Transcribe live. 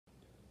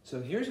So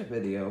here's a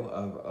video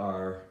of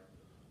our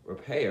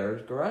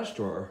repaired garage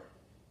door.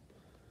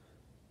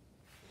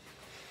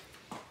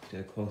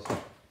 Get a close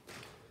up.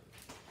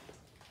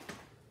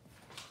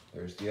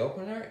 There's the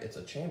opener, it's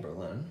a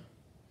Chamberlain.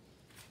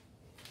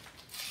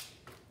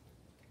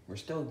 We're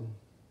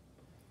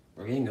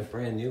getting a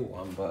brand new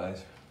one, but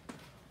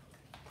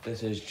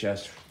this is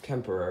just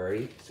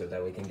temporary so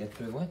that we can get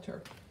through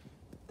winter.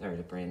 There's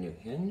a brand new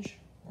hinge,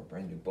 or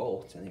brand new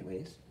bolts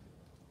anyways.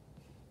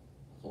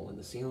 Hole in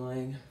the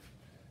ceiling.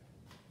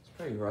 It's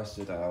pretty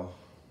rusted out.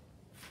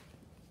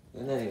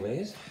 And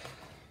anyways,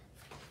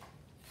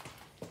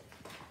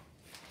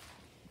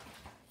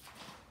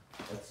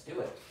 let's do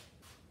it.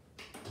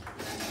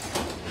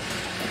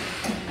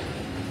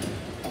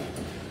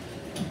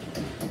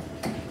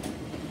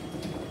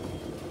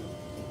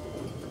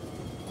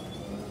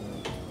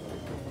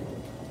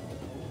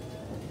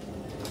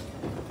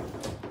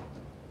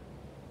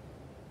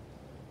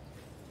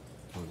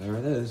 Oh, there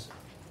it is.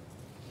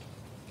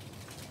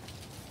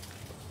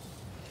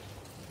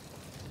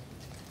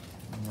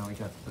 Now we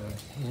got the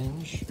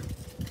hinge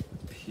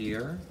up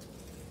here.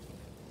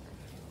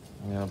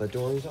 Now the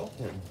door is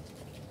open.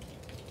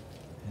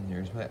 And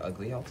here's my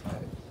ugly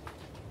outside.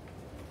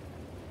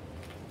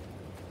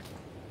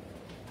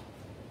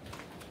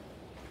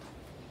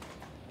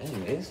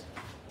 Anyways,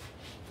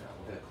 now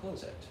we're gonna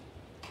close it.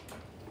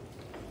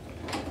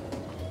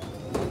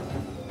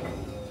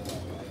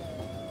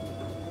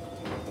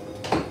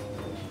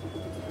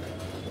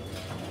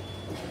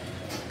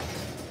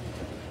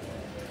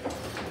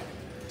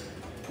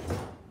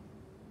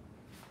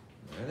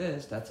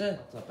 That's it.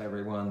 What's up,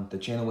 everyone? The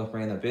channel with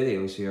random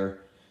videos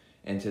here,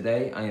 and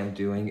today I am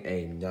doing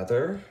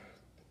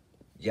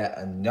yet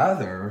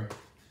another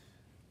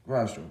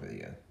garage door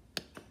video.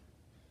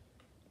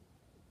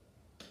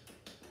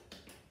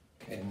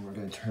 Okay, and we're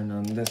gonna turn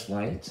on this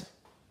light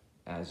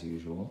as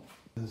usual.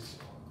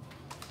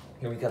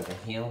 Here we got the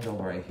handle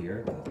right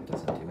here that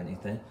doesn't do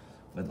anything.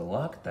 With the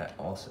lock, that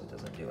also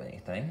doesn't do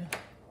anything.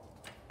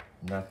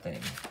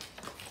 Nothing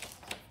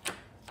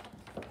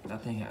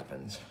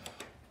happens.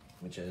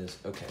 Which is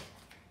okay.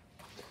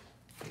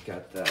 We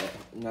got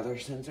another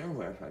sensor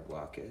where if I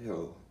block it,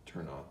 it'll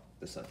turn off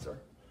the sensor.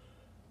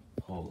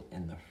 Hole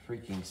in the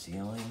freaking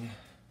ceiling.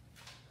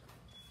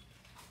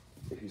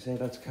 If you say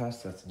that's a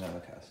cuss, that's not a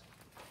cuss.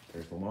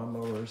 There's the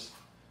lawnmowers.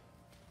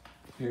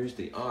 Here's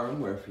the arm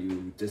where if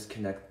you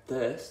disconnect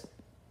this,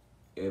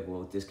 it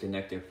will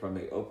disconnect it from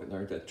the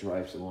opener that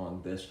drives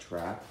along this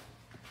track.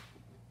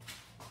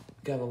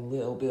 Got a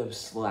little bit of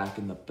slack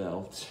in the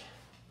belt.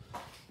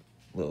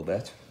 A little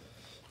bit.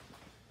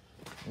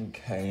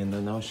 Okay, and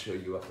then I'll show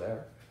you up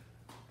there.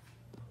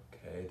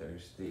 Okay,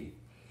 there's the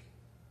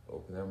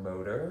opener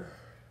motor.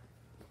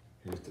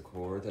 Here's the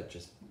cord that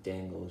just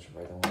dangles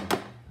right along.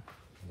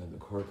 And then the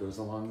cord goes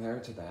along there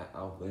to that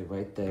outlet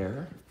right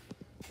there.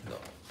 No.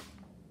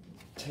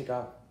 Take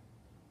off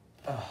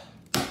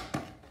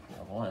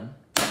one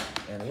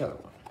and the other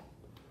one.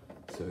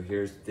 So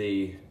here's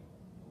the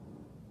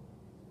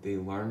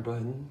alarm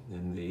button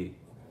and the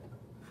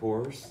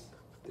force.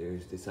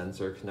 There's the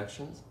sensor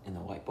connections and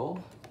the light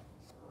bulb.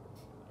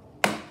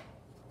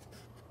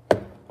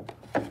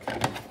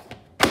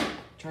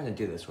 Trying to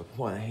do this with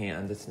one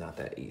hand, it's not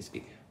that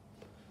easy,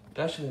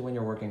 especially when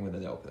you're working with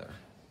an opener.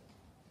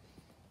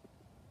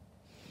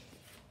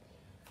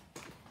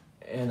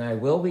 And I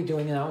will be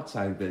doing an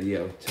outside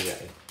video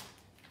today.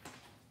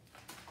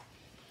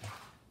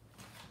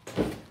 Just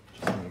need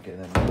to get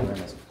in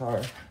this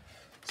car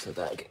so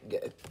that I can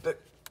get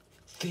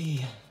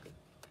the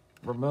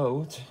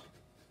remote.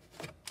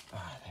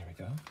 There we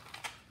go.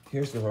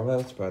 Here's the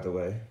remote, by the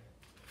way.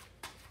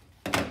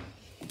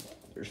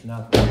 There's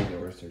not 3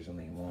 doors, there's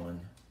only one.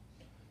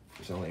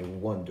 There's only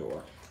one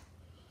door,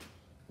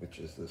 which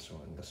is this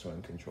one. This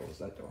one controls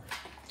that door.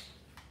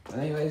 But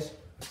anyways,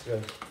 let's go.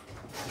 Look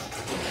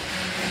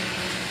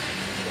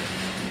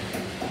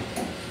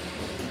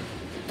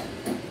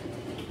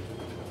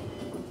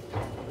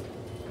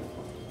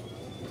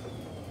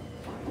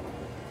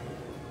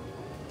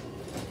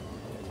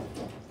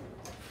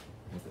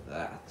at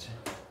that.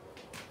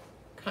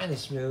 Kind of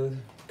smooth,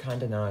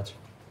 kind of not.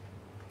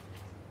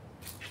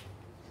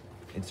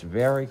 It's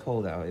very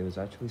cold out. It was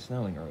actually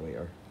snowing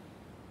earlier.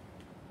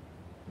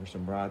 There's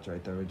some rods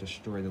right there that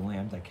destroyed the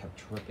lamp that kept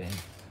tripping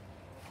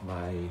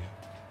my,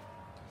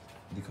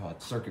 what do you call it,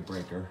 circuit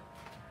breaker.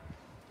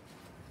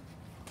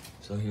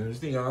 So here's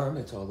the arm.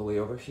 It's all the way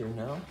over here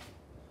now.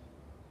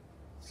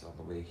 It's all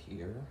the way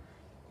here.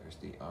 There's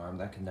the arm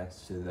that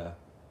connects to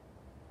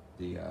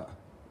the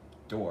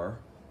door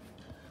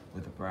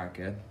with the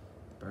bracket.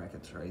 The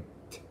bracket's right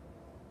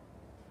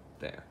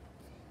there.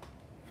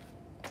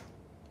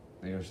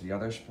 There's the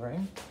other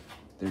spring.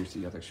 There's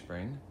the other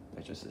spring.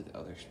 I just did the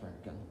other spring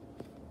again.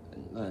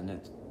 And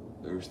then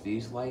there's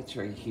these lights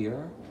right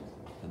here,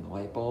 and the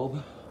light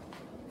bulb.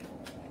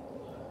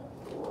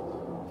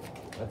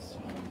 Let's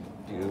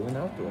do an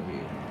outdoor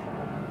view.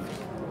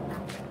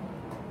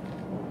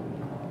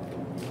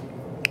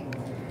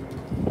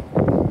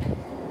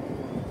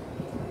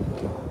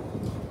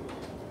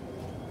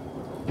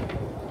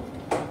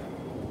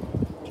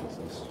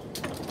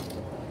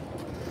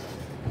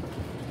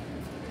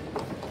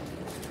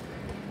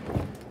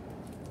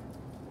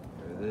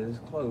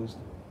 closed.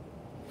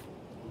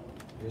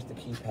 Here's the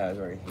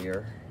keypad right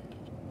here.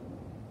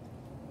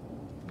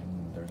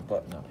 There's a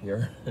button up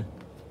here.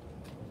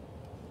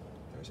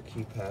 There's a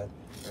keypad,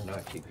 or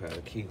not keypad,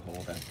 a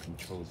keyhole that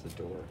controls the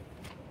door.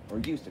 Or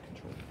used to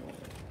control the door,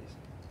 anyways.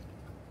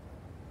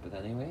 But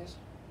anyways.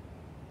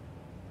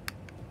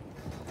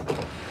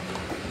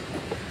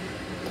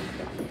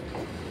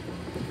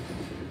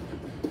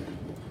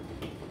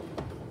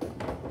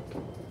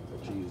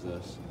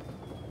 Jesus.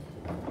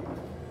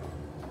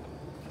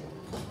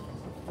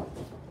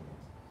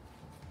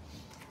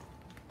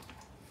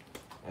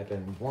 I've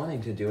been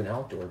wanting to do an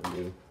outdoor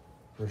view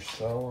for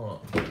so long.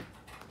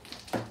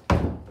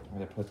 I'm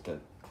gonna put the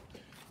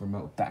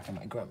remote back in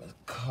my grandma's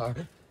car.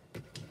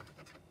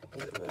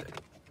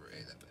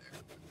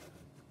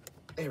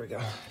 There we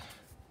go.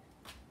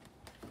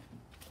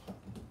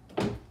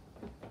 There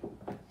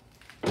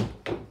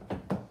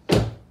we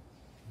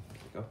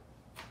go.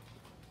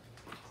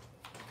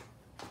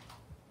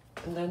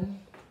 And then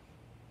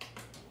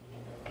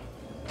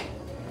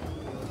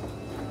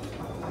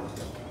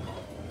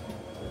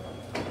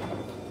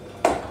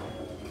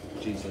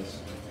Jesus.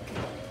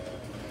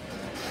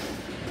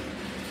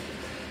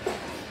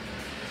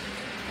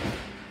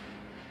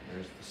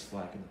 There's the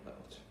slack in the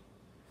belt.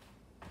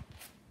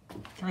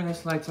 Turn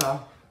this lights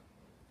off.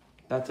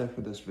 That's it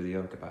for this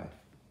video. Goodbye.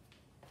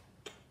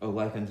 Oh,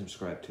 like and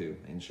subscribe too,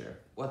 and share.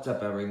 What's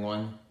up,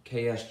 everyone?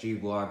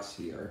 KSG Vlogs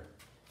here.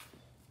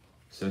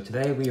 So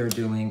today we are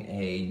doing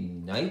a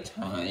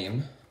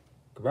nighttime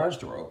garage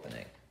door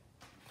opening.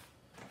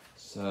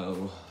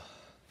 So,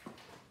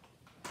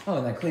 oh,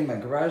 and I cleaned my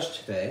garage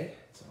today.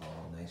 It's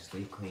all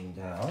nicely cleaned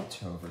out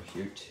over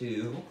here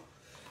too.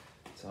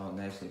 It's all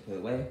nicely put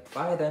away.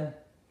 Bye then.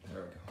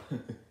 There we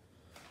go.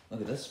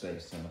 Look at this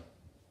space, huh?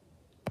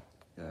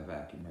 Got a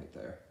vacuum right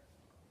there.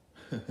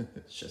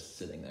 It's just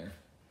sitting there.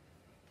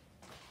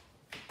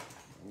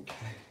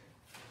 Okay.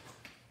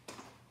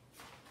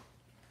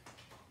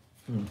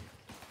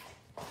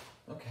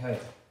 Okay.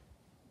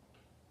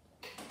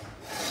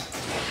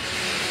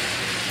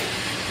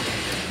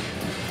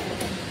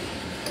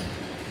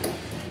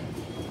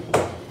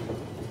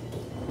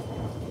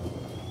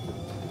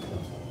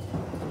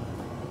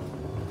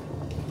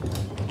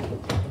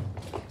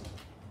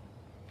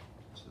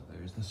 So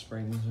there's the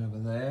springs over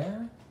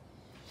there.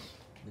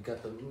 We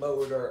got the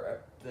motor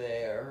up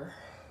there.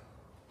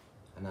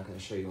 I'm not going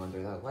to show you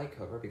under that light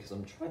cover because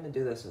I'm trying to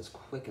do this as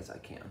quick as I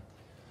can.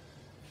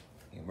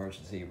 The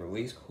emergency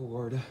release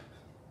cord.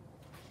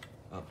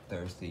 Up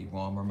there's the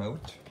ROM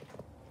remote,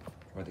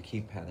 or the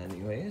keypad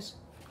anyways.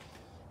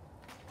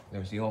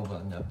 There's the old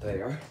button up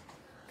there.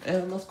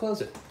 And let's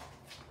close it.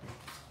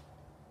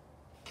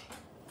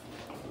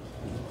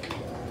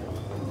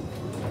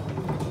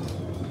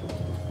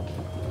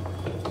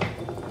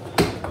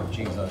 Oh,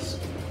 Jesus.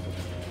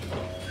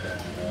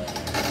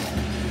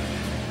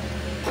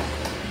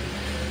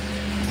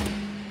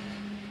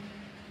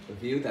 A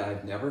view that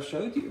I've never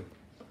showed you.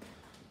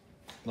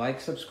 Like,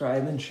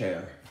 subscribe, and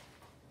share.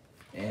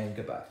 And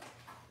goodbye.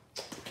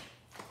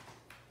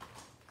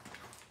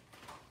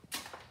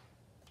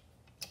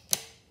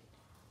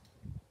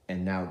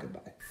 And now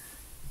goodbye.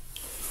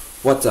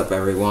 What's up,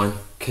 everyone?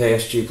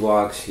 KSG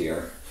Vlogs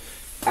here.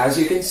 As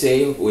you can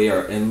see, we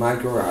are in my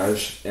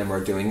garage and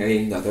we're doing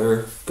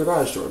another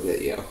garage door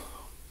video.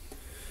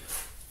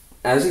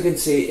 As you can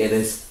see, it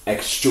is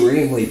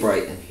extremely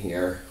bright in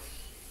here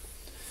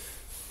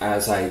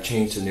as I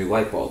changed the new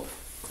light bulb,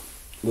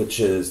 which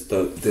is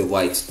the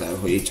lights that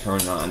we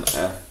turn on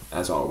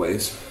as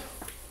always.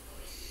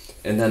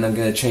 And then I'm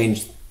going to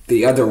change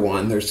the other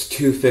one. There's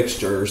two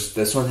fixtures.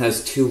 This one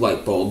has two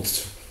light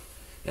bulbs.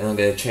 And I'm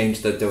going to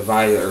change the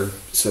divider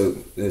so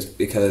it's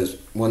because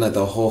one of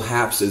the whole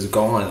halves is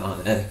gone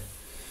on it.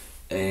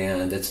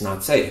 And it's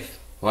not safe.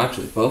 Well,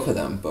 actually, both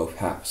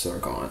halves are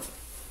gone.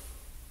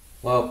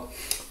 Well,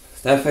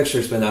 that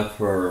fixture's been up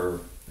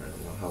for, I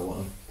don't know how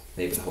long.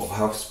 Maybe the whole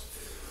house.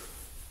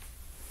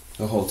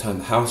 The whole time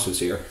the house was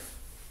here.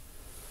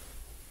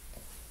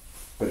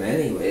 But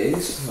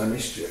anyways, let me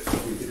show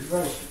you the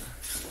garage.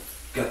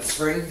 Got the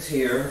springs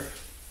here.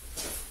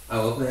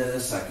 I'll open it in a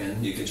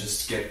second. You can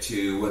just skip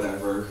to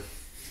whatever.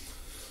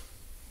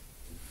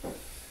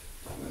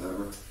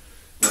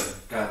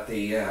 Got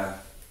the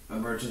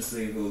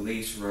emergency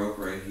release rope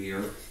right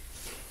here.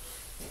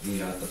 You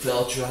got the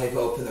belt drive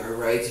opener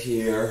right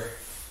here.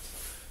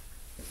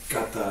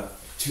 Got the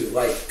two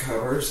light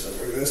covers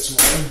under this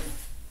one.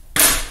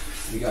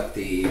 We got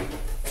the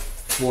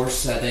 4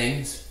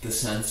 settings, the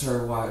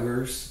sensor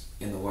wires,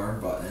 and the alarm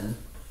button,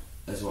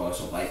 as well as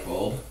a light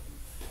bulb.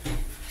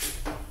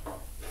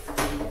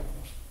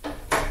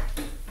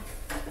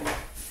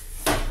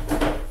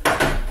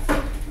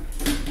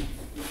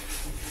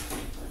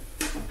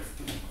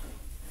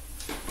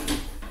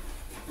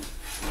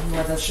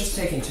 Yeah, that's just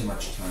taking too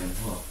much time.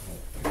 Oh,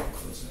 I can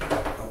close it.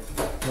 Oh.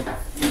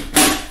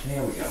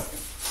 There we go.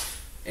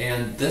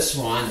 And this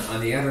one on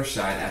the other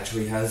side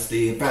actually has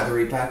the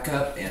battery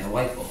backup and a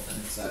light bulb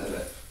inside of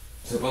it.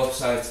 So both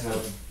sides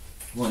have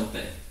one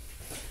thing.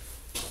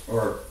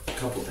 Or a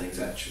couple things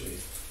actually.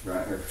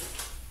 rather.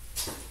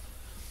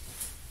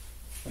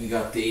 We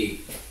got the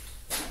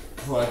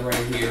plug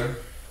right here.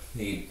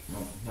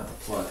 Well, not the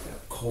plug, the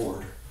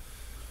cord.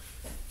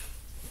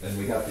 And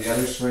we got the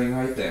other string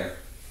right there.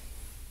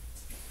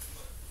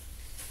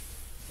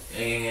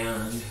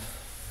 And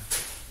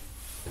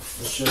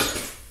let's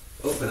just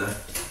open it.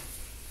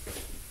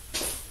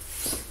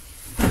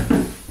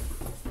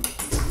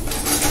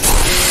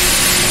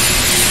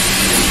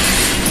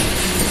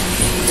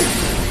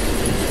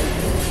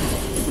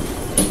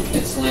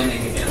 It's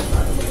slamming again,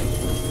 by the way.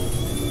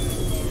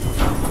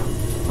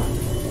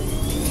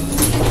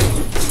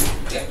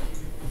 Yeah.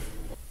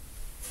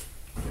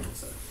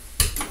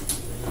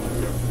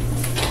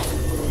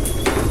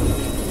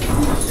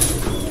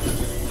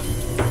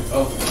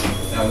 Oh,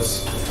 that was,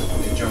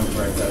 it jumped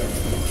right there.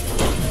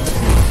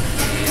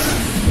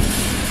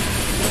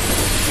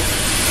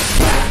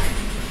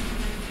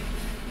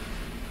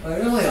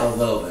 Really a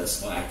little bit of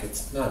slack,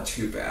 it's not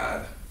too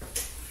bad.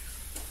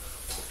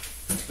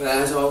 But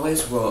as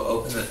always, we'll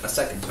open it a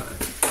second time.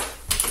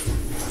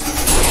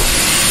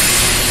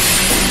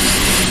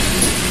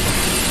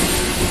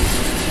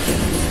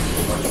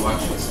 Want to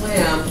watch it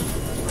slam?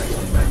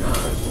 Actually, might not.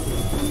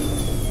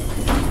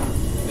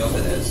 Nope,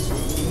 it is.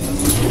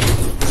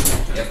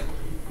 Yep.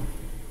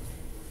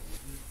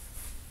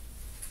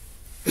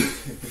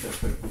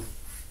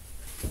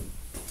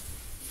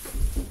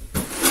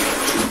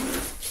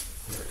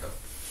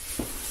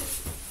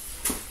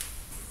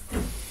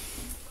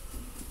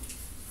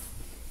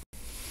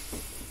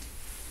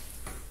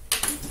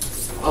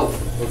 Oh,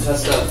 we'll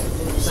test out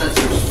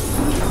sensors.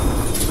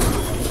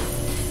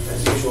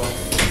 As usual.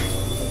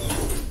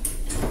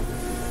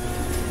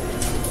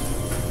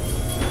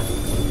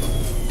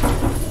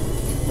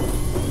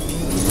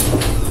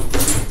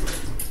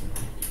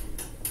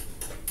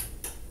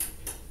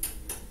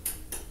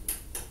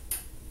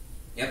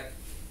 Yep.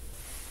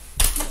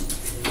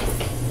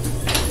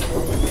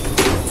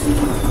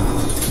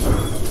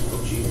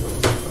 Oh, geez.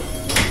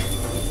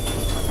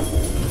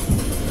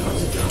 That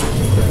was a jump.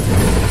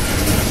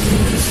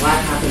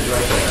 Slack happens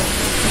right there.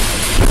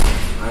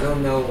 I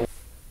don't know.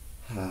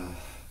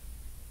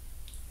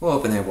 We'll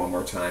open it one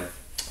more time,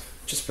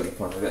 just for the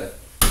fun of it.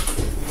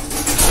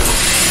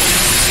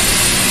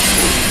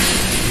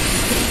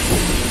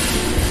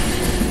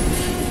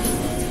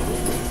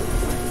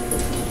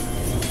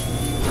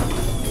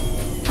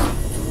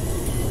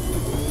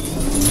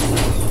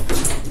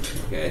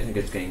 Okay, I think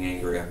it's getting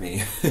angry at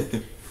me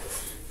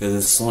because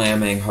it's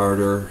slamming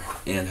harder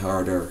and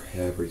harder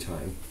every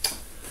time.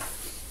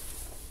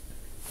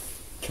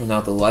 Turn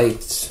out the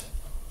lights.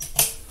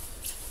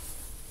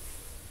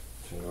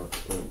 Turn out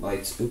the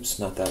lights. Oops,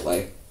 not that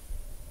light.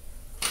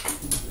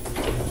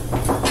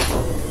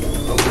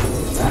 Oh,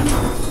 that.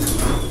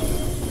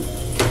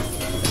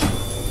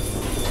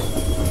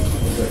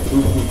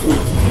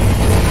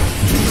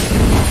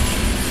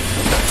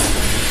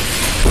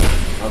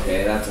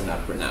 Okay, that's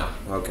enough for now.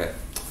 Okay.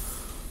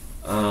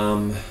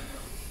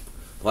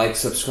 Like,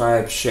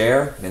 subscribe,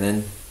 share, and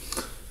then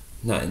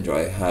not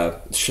enjoy.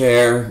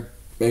 Share.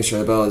 Make sure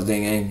the bell is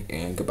dinging,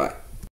 and goodbye.